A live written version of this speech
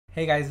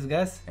Hey guys, it's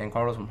Gus, And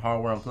Carlos from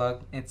Hardware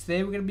Unplugged. and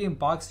today we're going to be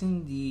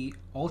unboxing the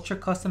Ultra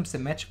Custom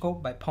Symmetrical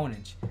by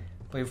Pwnage.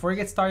 But before we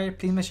get started,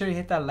 please make sure you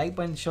hit that like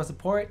button to show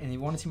support, and if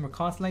you want to see more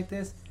content like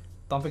this,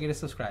 don't forget to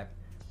subscribe.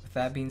 With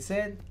that being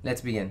said,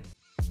 Let's begin.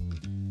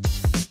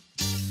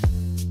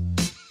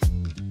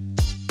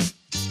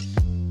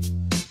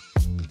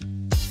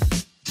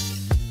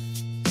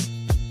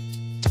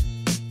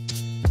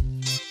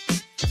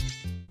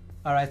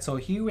 alright, so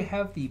here we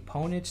have the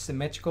Pwnage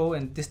Symmetrical,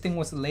 and this thing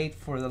was late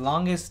for the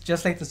longest,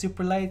 just like the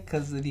Super Light,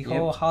 because of the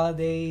whole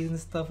holidays and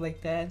stuff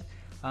like that.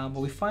 But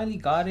we finally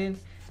got it,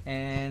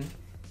 and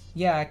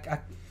yeah,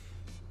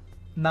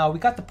 now we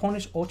got the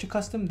Pwnage Ultra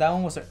Custom. That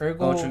one was an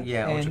Ergo, Ultra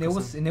and it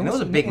was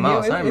a big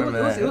mouse. I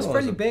remember that. It was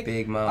fairly big.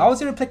 Big mouse. I was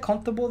gonna play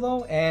comfortable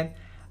though, and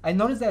I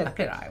noticed that I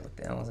played alright with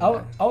that.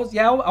 I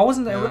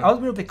wasn't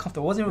able to play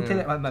comfortable. I wasn't able to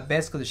play like my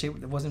best because the shape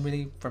wasn't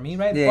really for me,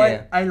 right? Yeah, but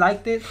yeah. I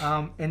liked it,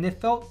 and it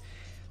felt.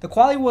 The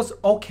quality was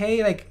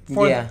okay, like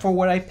for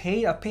what I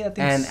paid. I paid, I think.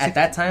 And at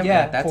that time,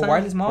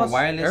 wireless mouse, for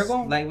wireless,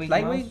 Ergo, lightweight.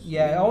 Mouse,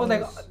 yeah, I was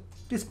like,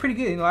 it's pretty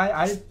good. You know,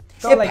 I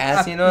felt like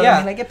passed, you know what I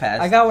mean? Like it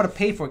passed. I got what I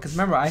paid for, because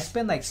remember I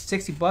spent like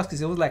 $60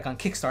 because it was like on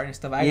Kickstarter and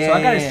stuff. So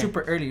I got it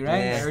super early, right?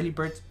 Yeah. The early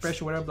bird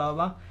special, whatever, blah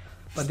blah.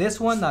 But this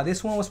one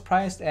was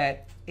priced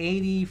at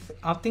 80.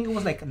 I think it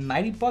was like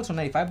 $90 or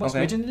 $95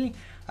 originally.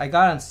 I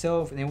got it on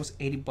sale and it was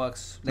 $80,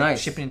 like nice.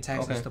 Shipping and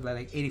tax and stuff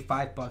like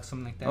 $85,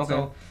 something like that. Okay.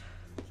 So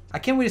I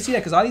can't wait to see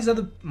that, because all these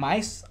other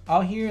mice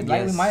out here,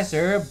 lightweight mice,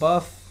 they're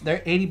buff. They're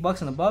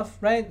 $80 and above,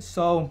 right?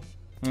 So,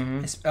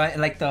 it's,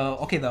 like the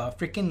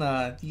freaking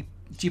the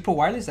G Pro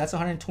wireless, that's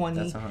 120.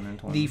 That's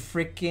 120. The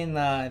freaking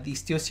the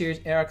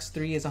SteelSeries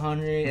RX3 is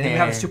 100, and then we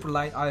have the Super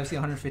Light, obviously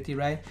 150,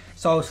 right?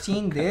 So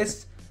seeing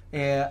this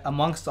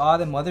amongst all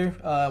them other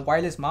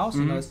wireless mouse,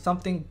 you know, it's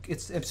something.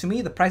 It's to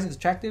me the price is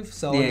attractive.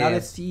 So now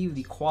let's see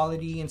the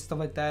quality and stuff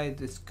like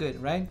that. It's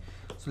good, right?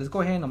 So let's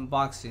go ahead and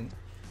unbox it.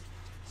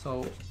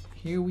 So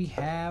here we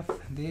have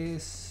the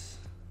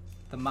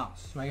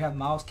mouse, right? You have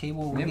mouse,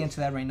 cable. We'll get into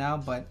that right now,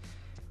 but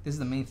this is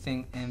the main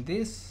thing. And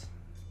this,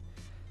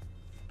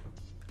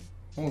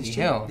 holy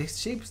hell, this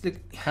shapes the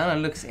kind of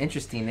looks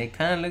interesting. They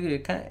kind of look at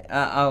it.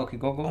 Okay,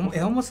 go. It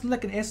almost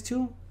looks like an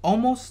S2,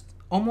 almost,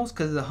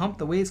 because the hump,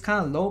 the way it's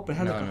kind of low, but it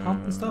has like a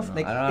hump and stuff.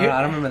 Like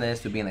I don't remember the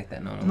S2 being like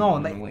that. No,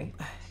 like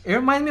it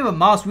reminds me of a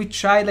mouse we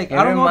tried. Like it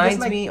I don't know. It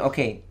reminds me.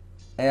 Okay.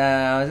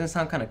 I was gonna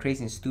sound kind of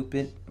crazy and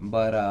stupid,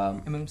 but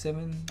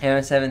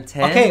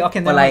MM710. Okay,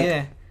 but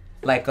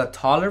like a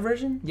taller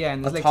version. Yeah,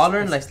 and a taller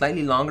and like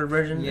slightly longer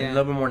version, and a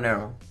little bit more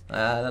narrow.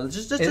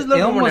 Just a little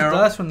bit more narrow. It almost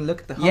does from the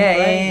look at the hump.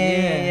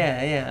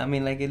 Yeah. I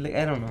mean, like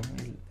I don't know.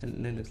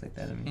 It looks like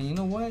that. I mean. And you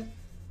know what?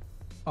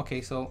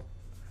 Okay, so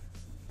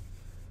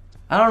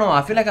I don't know.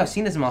 I feel like I've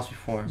seen this mouse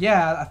before.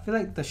 Yeah, I feel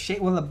like the shape,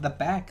 well, the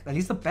back, at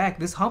least the back,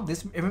 this hump,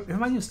 it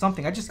reminds me of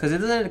something. I just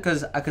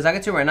because I can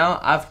tell you right now,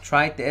 I've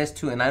tried the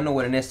S2 and I know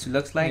what an S2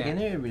 looks like,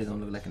 and it really don't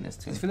look like an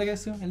S2. Does it feel like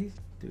S2 at least?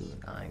 Dude,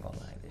 I ain't gonna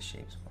lie, this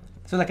shape's fun.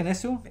 So like an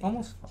S2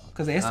 almost,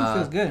 because the S2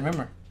 feels good.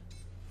 Remember,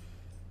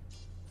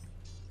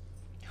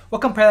 we'll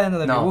compare that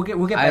another no, video.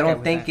 We'll get back. I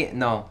don't think it.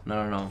 No.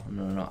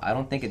 I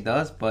don't think it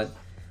does, but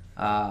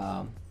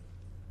God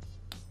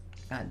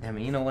damn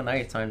it! You know what? Now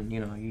you're talking. You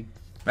know you.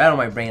 Right on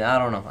my brain. I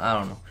don't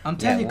know. I'm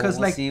telling you, because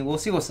we'll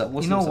see what's up.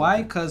 You know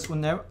why? Because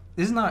whenever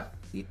this is not,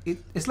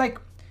 it's like,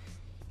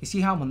 you see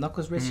how my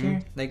knuckles rest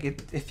here? Like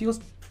it feels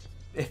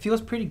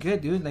pretty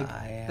good, dude. Like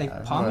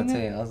palming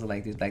it. I was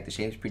like, dude, like the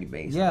shape's pretty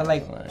basic. Yeah,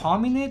 like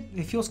palming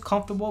it feels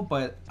comfortable,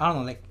 but I don't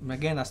know. Like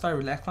again, I started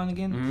relax line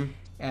again.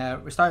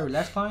 We started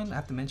relax line. I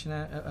have to mention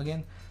that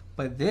again.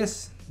 But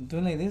this,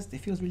 doing like this,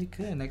 it feels really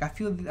good. Like I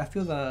feel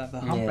the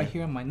hump right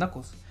here on my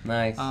knuckles.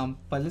 Nice.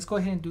 But let's go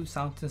ahead and do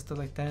sounds and stuff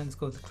like that. Let's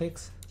go with the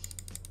clicks.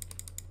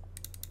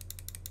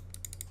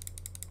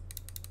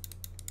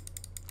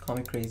 Call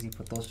me crazy,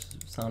 but those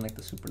sound like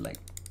the Super Light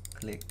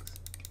clicks.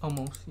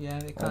 Almost, yeah,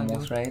 they kind of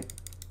almost do. Right.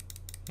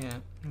 Yeah.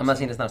 I'm not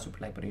saying it's not Super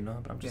Light, but you know,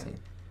 but I'm just saying.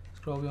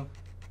 Scroll wheel.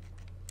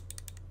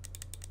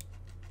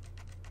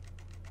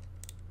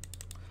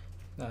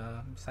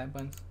 Side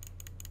buttons.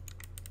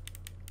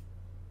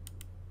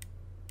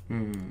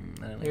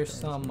 Here's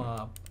some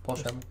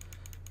pulse travel.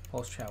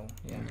 Pulse travel,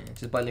 yeah.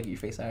 Just by looking at your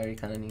face, I already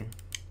kind of knew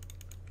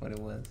what it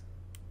was.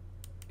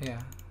 Yeah,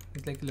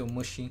 it's like a little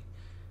mushy.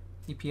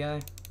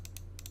 EPI.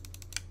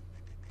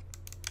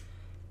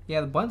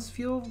 Yeah, the buttons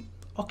feel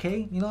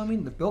okay. You know what I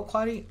mean? The build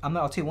quality.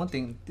 I'll tell you one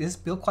thing. This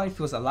build quality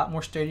feels a lot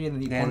more sturdier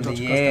than the Pwnage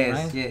Ultra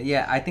Custom, right?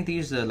 Yeah. I think they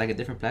use like a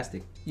different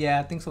plastic. Yeah,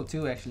 I think so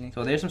too, actually.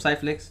 So there's some side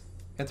flicks.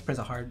 You have to press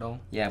it hard though.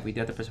 Yeah, we do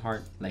have to press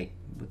hard, like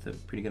with a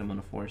pretty good amount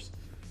of force.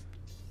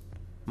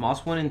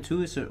 Mouse 1 and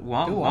 2 is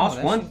Mouse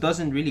 1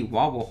 doesn't really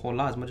wobble a whole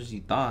lot as much as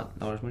you thought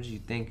or as much as you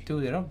think.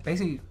 Dude, they don't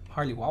basically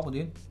hardly wobble,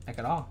 dude, like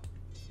at all.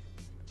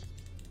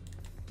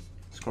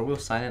 Scroll wheel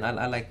silent.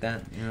 I like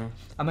that, you know.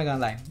 I'm not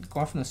gonna lie.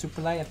 Going from the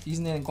Super Light after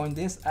using it and going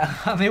this,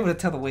 I'm able to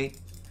tell the weight.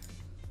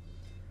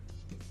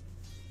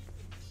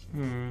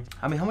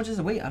 I mean, how much does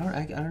it weigh? I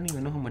don't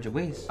even know how much it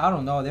weighs. I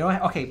don't know. They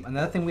don't. Okay,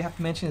 another thing we have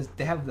to mention is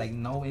they have like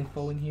no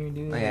info in here,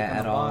 dude. Like,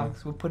 at all.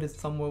 Box. We'll put it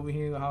somewhere over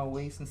here how it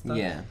weighs and stuff.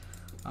 Yeah.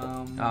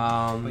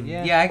 But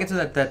yeah, I get to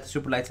that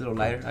super light's a little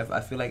lighter. I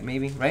feel like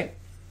maybe, right?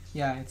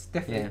 Yeah, it's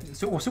definitely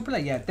super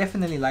light. Yeah,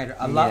 definitely lighter.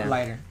 A lot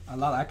lighter. A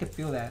lot. I could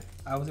feel that.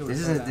 I was able to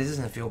feel that. This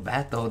doesn't feel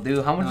bad though,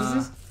 dude. How much is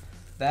this?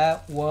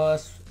 That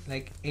was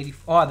like 80.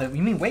 Oh,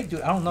 you mean weight,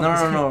 dude? I don't know.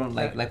 No.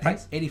 Like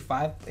price?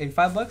 85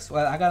 $85.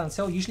 Well, I got on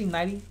sale. Usually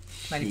 90,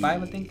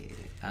 95, I think.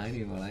 I ain't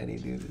even lie to you,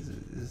 dude. This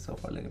is so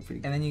far looking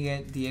pretty good. And then you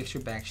get the extra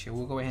back shit.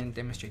 We'll go ahead and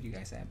demonstrate you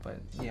guys that. But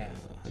yeah.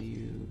 I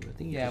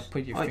think just,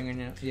 put your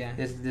fingernail. Yeah.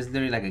 There's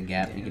literally like a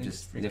gap. You can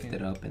just lift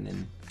it up and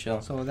then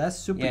chill. So that's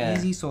super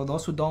easy. So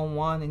those who don't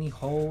want any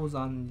holes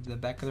on the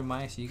back of their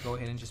mice, you go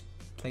ahead and just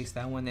place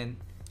that one in.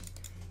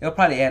 It'll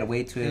probably add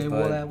weight to it,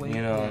 but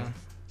you know. Yeah.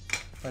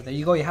 But there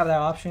you go. You have that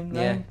option.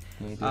 Right?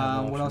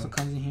 Yeah. What also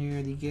comes in here?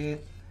 You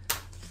get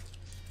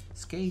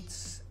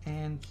skates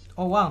and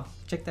oh wow,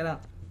 check that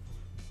out.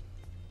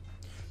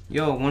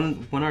 Yo,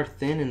 one are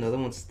thin and the other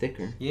one's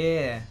thicker.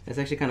 Yeah. That's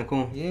actually kind of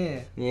cool.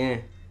 Yeah. Yeah.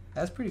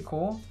 That's pretty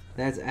cool.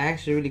 That's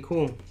actually really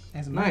cool.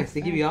 That's nice. They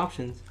give you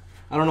options.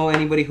 I don't know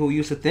anybody who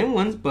used the thin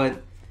ones,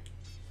 but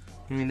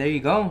I mean, there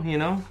you go. You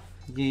know,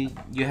 you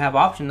have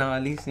option now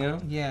at least. You know.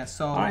 Yeah.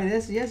 So. All right.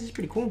 This is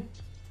pretty cool.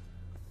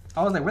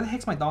 I was like, where the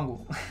heck's my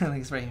dongle? Like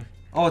it's right here.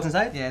 Oh, it's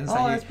inside? Yeah,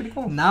 inside. Oh, that's pretty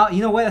cool. Now,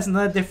 you know what? That's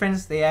another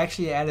difference. They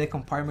actually added a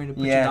compartment to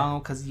put your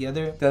dongle because the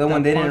other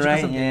one didn't,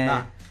 right?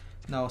 Yeah.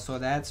 No, so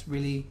that's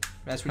really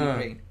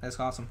great. That's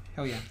awesome.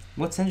 Hell yeah.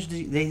 What sensor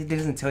they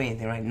doesn't tell you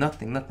anything, right?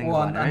 Nothing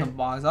well, about it, right? On the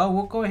box. Oh,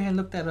 we'll go ahead and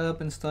look that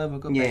up and stuff. We'll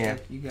go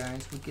back to you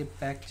guys. We'll get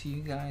back to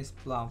you guys.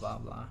 Blah blah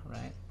blah.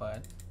 Right?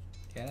 But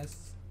yeah,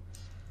 that's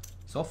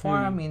so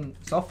far. I mean,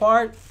 so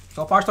far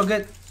so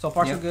good. So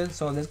far so good.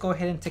 So let's go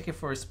ahead and take it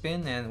for a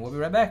spin, and we'll be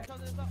right back.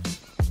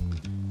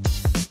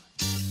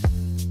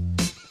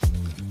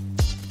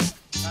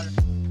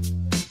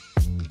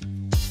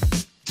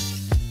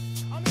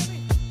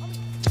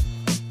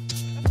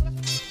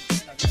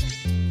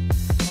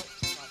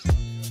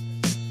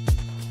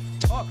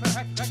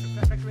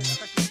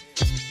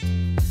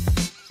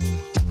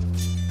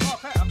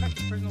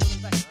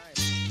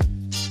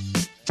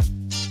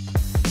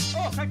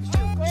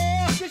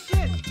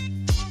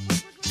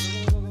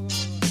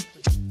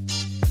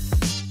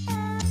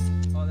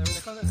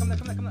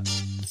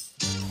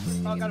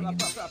 Oh, got him up.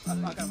 I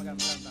got him.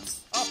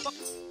 Oh, fuck.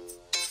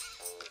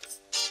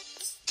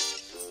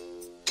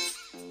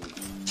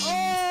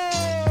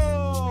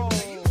 Oh!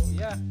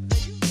 Yeah.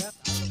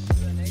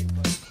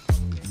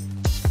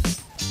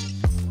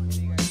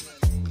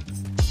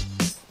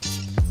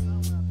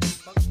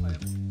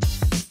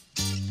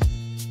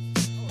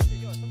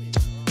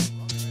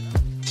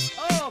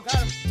 Oh,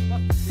 got him.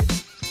 Fuck you, bitch.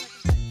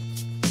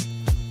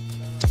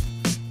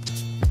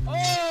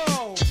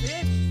 Oh,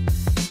 bitch.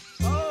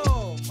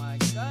 Oh, my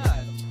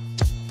God.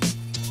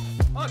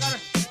 Oh, got her.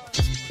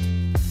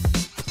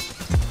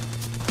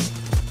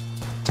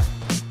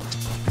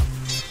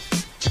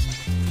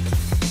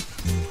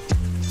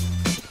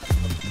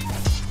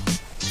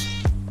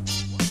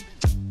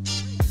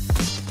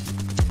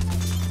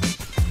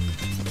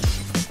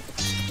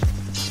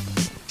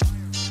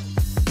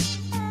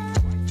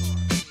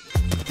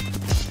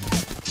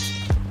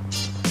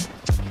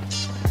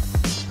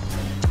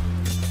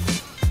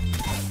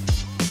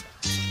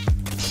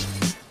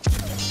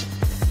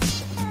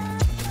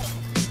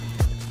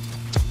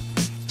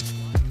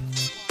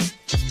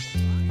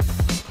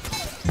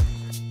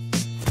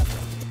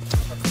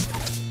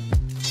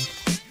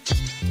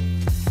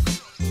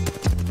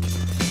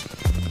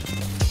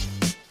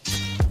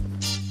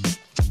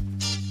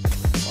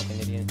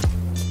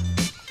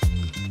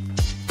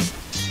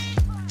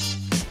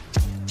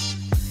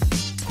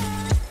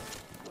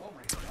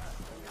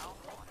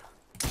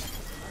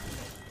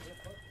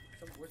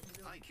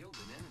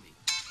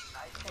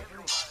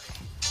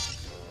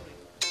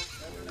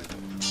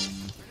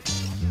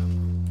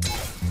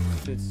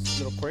 Its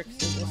little quirks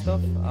and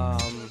stuff.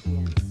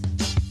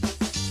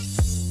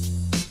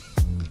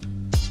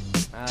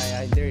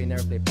 I literally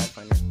never played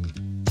Pathfinder.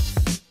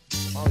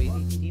 Oh, he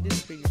did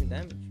pretty decent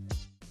damage.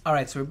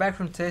 Alright, so we're back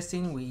from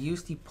testing. We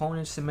used the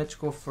Pwnage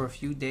Symmetrical for a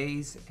few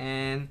days,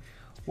 and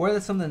what are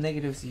some of the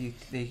negatives that you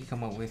can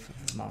come up with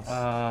this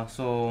mouse?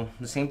 So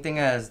the same thing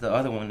as the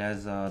other one,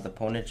 as the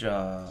Pwnage,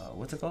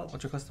 what's it called?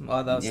 Ultra Custom.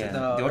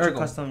 The Ultra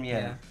Custom,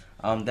 yeah.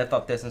 Lift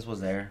off distance was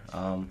there.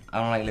 I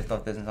don't like lift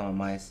off distance on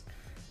my mice.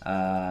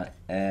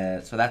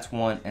 So that's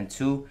one. And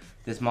two,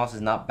 this mouse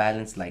is not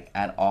balanced like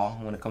at all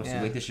when it comes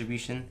to weight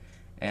distribution,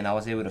 and I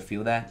was able to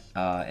feel that.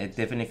 It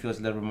definitely feels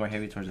a little bit more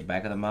heavy towards the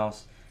back of the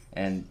mouse,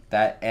 and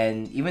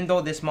even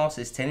though this mouse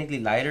is technically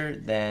lighter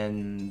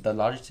than the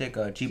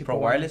Logitech G Pro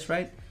Wireless,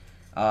 right?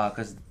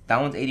 Because that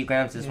one's 80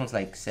 grams, this one's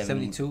like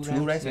 72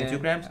 grams, right? 72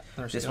 grams.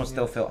 This one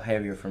still felt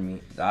heavier for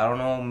me. I don't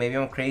know, maybe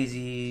I'm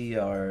crazy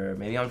or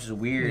maybe I'm just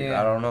weird.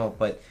 I don't know,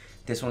 but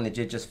this one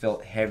legit just felt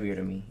heavier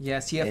to me. Yeah,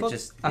 see, I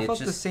felt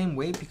the same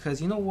way because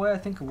you know what I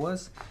think it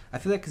was. I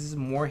feel like 'cause it's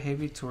more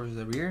heavy towards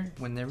the rear.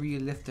 Whenever you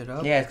lift it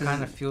up, it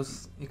kind of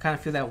feels you kind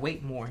of feel that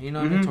weight more. You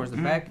know what I mean, towards the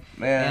back.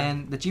 Yeah. And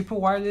the G Pro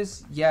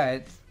Wireless, yeah,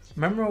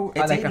 remember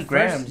it's like 80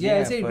 grams.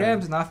 Yeah, it's 8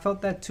 grams, and I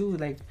felt that too.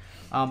 Like,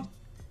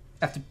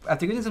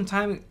 after getting some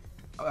time,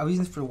 I was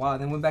using it for a while.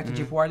 Then went back to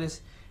G Pro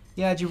Wireless.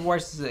 Yeah, G Pro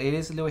Wireless it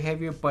is a little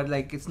heavier, but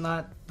like it's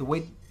not the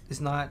weight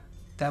is not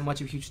that much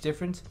of a huge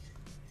difference.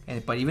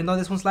 But even though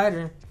this one's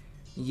lighter,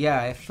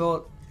 yeah, it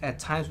felt at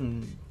times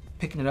when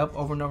picking it up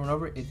over and over and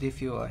over, it did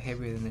feel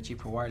heavier than the G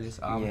Pro Wireless.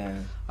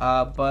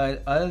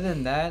 But other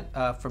than that,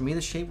 for me,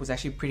 the shape was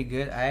actually pretty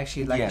good. I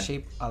actually like the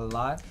shape a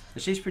lot.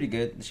 The shape's pretty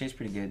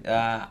good.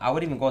 I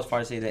would even go as far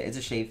as to say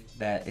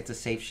that it's a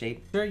safe shape.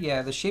 Sure,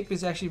 yeah, the shape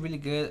is actually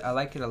really good. I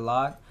like it a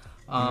lot.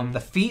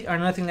 The feet are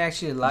nothing to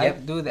actually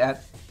like. Do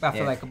that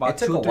after like about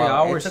 2-3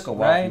 hours. It took a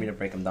while for me to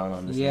break them down,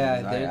 honestly.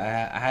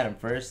 Yeah, I had them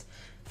first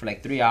for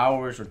like 3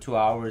 hours or 2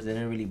 hours. They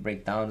didn't really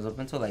break down. It was up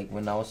until like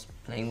when I was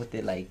playing with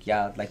it, like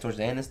towards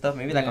the end and stuff.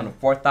 Maybe like on the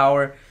 4th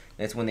hour,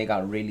 that's when they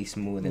got really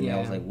smooth, and I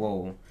was like,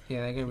 whoa.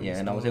 Yeah, they get really smooth.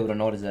 And I was able to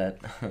notice that.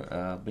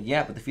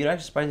 But the feet are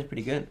actually surprisingly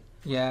pretty good.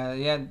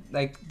 Yeah.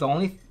 Like the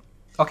only.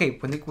 Okay,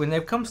 when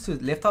it comes to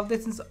lift off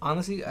distance,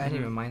 honestly, I didn't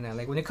even mind that.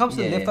 Like when it comes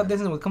to lift off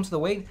distance, when it comes to the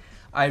weight,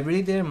 I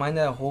really didn't mind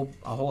that a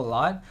whole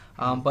lot.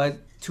 But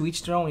to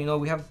each their own. You know,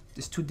 we have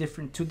two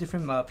different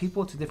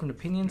people, two different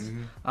opinions.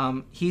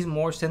 He's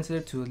more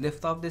sensitive to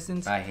lift off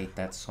distance. I hate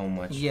that so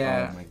much.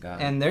 Yeah. Oh my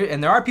god. And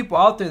there are people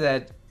out there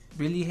that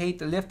really hate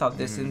the lift off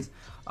distance.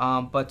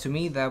 But to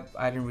me, that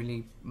I didn't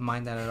really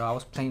mind that at all. I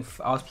was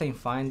playing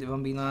fine, if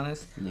I'm being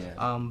honest.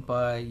 Yeah.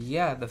 But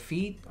yeah, the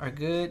feet are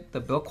good. The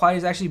build quality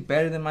is actually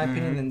better than my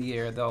opinion than the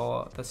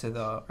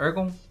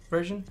Ergo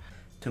version.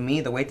 To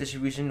me, the weight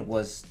distribution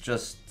was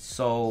just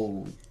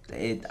so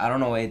I don't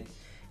know, it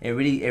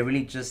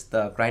really just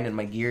grinded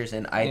my gears,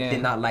 and I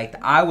did not like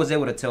that. I was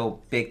able to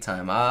tell big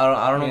time.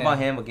 I don't know about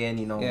him again.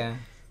 You know,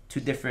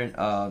 two different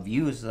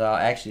views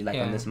actually like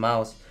on this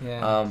mouse.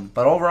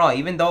 But overall,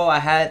 even though I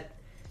had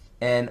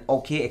an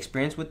okay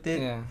experience with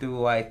it,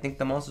 do I think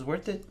the mouse is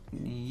worth it?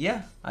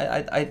 Yeah,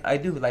 I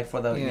do. Like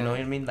for the you know what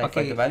I mean, like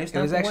for the value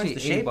standpoint, it was actually the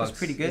shape was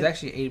pretty good. It was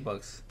actually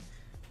 $8.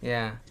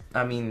 Yeah.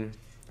 I mean,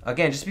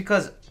 again, just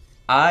because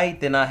I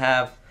did not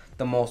have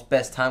the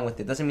best time with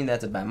it doesn't mean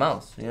that's a bad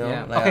mouse. You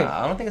know,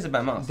 I don't think it's a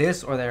bad mouse.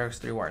 This or the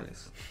RX3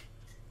 wireless.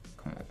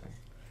 Come on.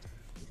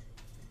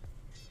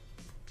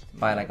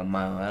 By like a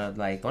mile.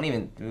 Like don't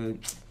even. Dude.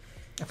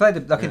 I feel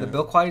like the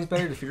build quality is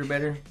better, the feet are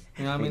better.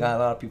 You know what I mean? We got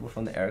a lot of people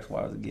from the RX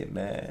wireless that get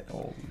mad.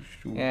 Oh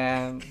shoot.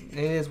 Yeah, it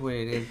is what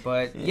it is.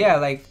 But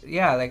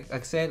like I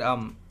said,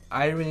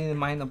 I really didn't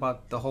mind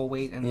about the whole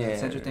weight and the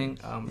center thing.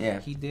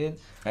 He did.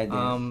 I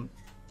did.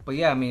 But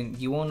yeah, I mean,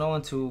 you won't know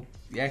until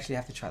you actually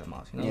have to try the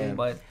mouse. You know?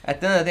 But at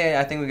the end of the day,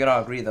 I think we could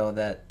all agree though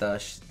that the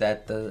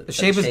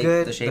shape is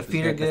good. The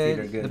feet are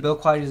good. The build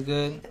quality is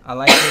good. I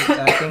like it.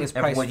 I think it's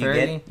priced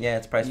fairly.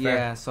 It's priced fair.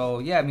 Yeah. So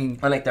yeah, I mean,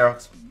 unlike the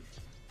RX.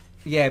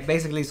 Yeah,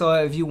 basically. So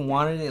if you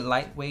wanted a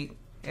lightweight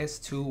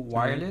S2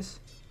 wireless,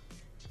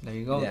 there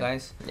you go,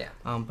 guys. Yeah.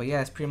 But yeah,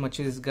 that's pretty much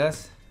it. It's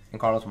Gus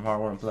and Carlos from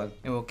Hardware Unplugged,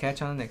 and we'll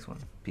catch you on the next one.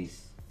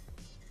 Peace.